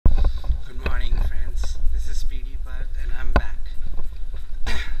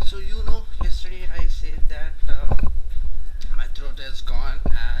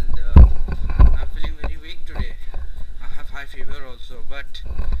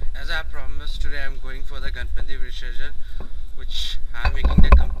because today I'm going for the Ganpati Visarjan, which I'm making the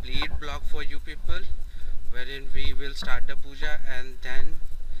complete vlog for you people, wherein we will start the puja and then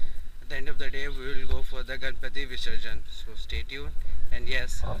at the end of the day we will go for the Ganpati Visarjan. So stay tuned. And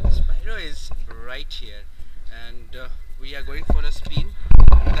yes, Spyro is right here, and we are going for a spin.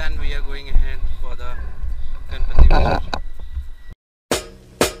 Then we are going ahead for the Ganpati Visarjan.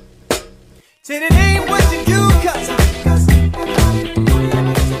 Say the name what you do, cause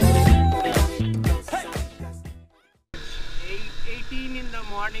 8:18 in the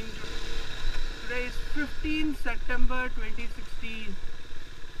morning. Today is 15 September 2016,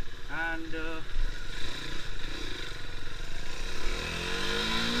 and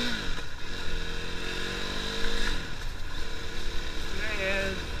today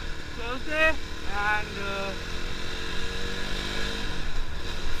is Thursday, and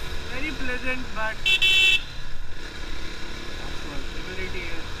very pleasant, but humidity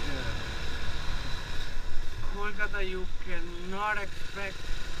is Kolkata. You cannot expect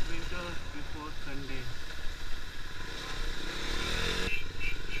winter before Sunday.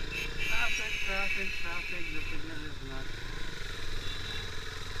 Traffic, the signal is not.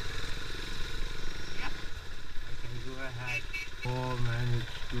 Yep, I can go ahead. Oh man,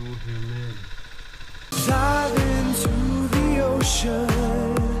 it's too humid. Dive into the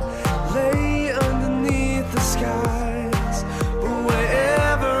ocean, lay underneath the skies. But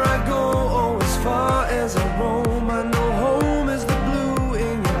wherever I go, oh, as far as I roam, I know home is the blue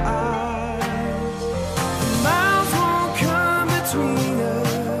in your eyes. The miles won't come between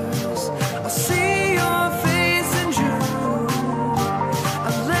us. I'll see your face in June.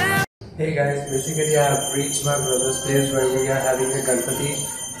 Hey guys, basically I have reached my brother's place where we are having the Ganpati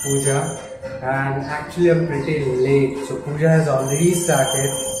Puja, and actually I'm pretty late, so Puja has already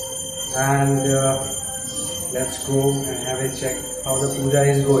started, and let's go and have a check how the Puja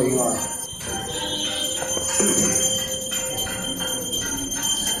is going on.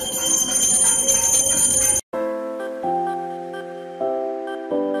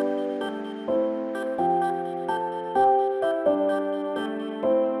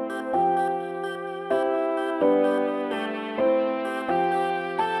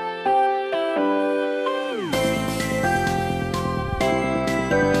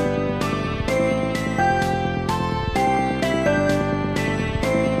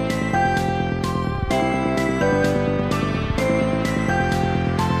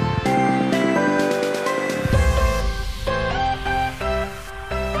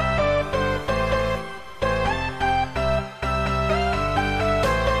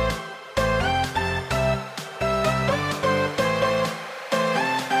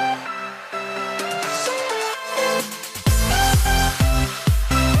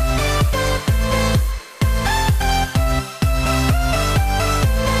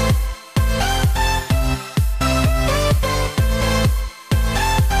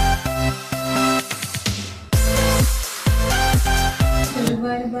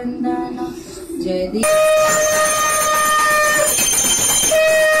 जय दी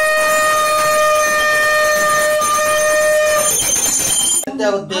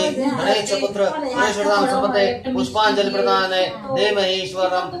गणेशपुत्र गणेशोदाम संपते पुष्पांजलि प्रदाने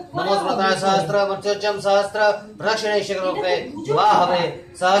देमहेश्वरम नमोस्मृताय सहस्र मत्स्योज्जम सहस्र प्रदक्षिणेश्वरलोके विवाहवे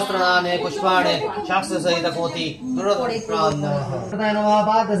सहस्रनाने पुष्पाणे शास्त्र सहित कोटि गणपताय नमः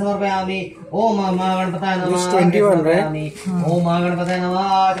पाद समर्पयामि ओम महागणपताय नमः 21 समर्पयामि ओम महागणपताय नमः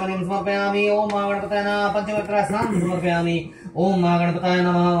आचमनीं समर्पयामि ओम महागणपताय नमः पंचवक्त्र स्नानं समर्पयामि ओम महागणपताय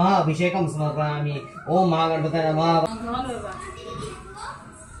नमः महाअभिषेकं समर्पयामि ओम महागणपताय नमः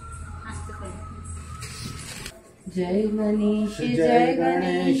जय गणेश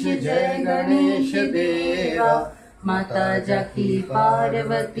जय गणेश देवा माता जाकी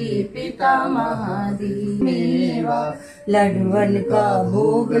पार्वती पिता महादेवा लड्डुअन का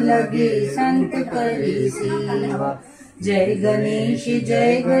भोग लगे संत करे सेवा जय गणेश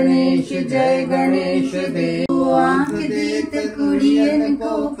देवा आँख देत कुड़ियन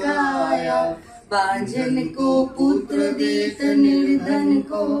को काया बांझन को पुत्र देत निर्धन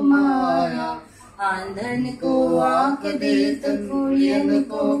को माया आंधन को आँख देत कुड़ियन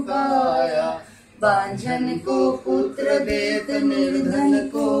को काया बांझन को पुत्र देत निर्धन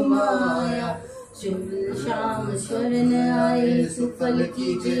को माया शुभ श्याम शरण आए सुफल की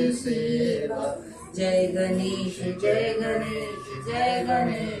जय सेवा जय Ganesh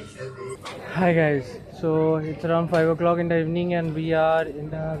Hi guys, so it's around 5 o'clock in the evening and we are in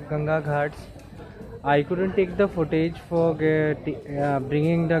the Ganga Ghats. I couldn't take the footage for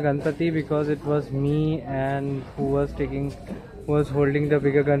bringing the Ganpati because it was me and who was holding the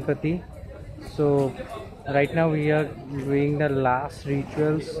bigger Ganpati. So Right now we are doing the last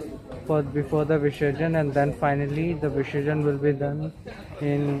rituals for before the Visarjan, and then finally the Visarjan will be done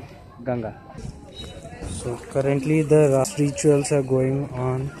in Ganga. So currently the last rituals are going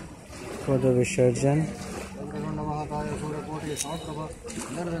on for the Visarjan.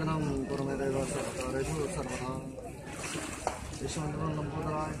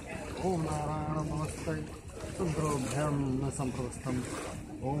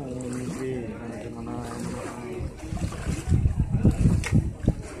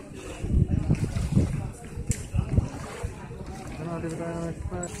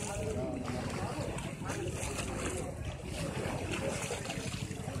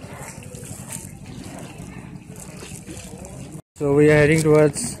 So we are heading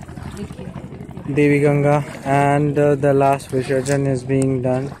towards Devi Ganga, and the last Visarjan is being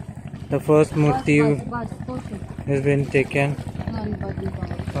done. The first murti has been taken.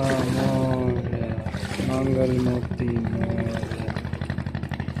 Mangal Murti.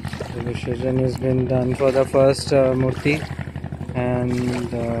 The Visarjan has been done for the first murti, and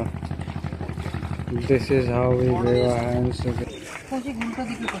this is how we wave our hands together.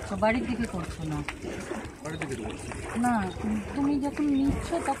 বাড়ির দিকে করছো না না তুমি যখন নিচ্ছ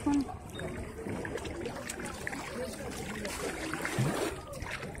তখন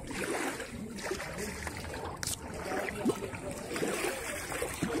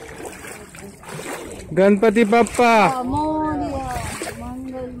Ganpati Bappa Morya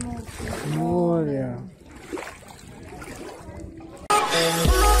Mangal Murthy Moria.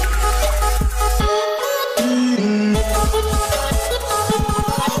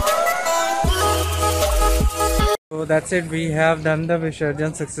 So that's it, we have done the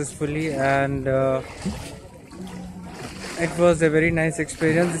Visarjan successfully, and it was a very nice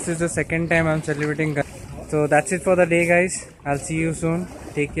experience. This is the second time I'm celebrating Ganpati. So that's it for the day, guys. I'll see you soon.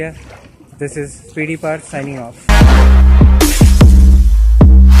 Take care. This is Speedy Part signing off.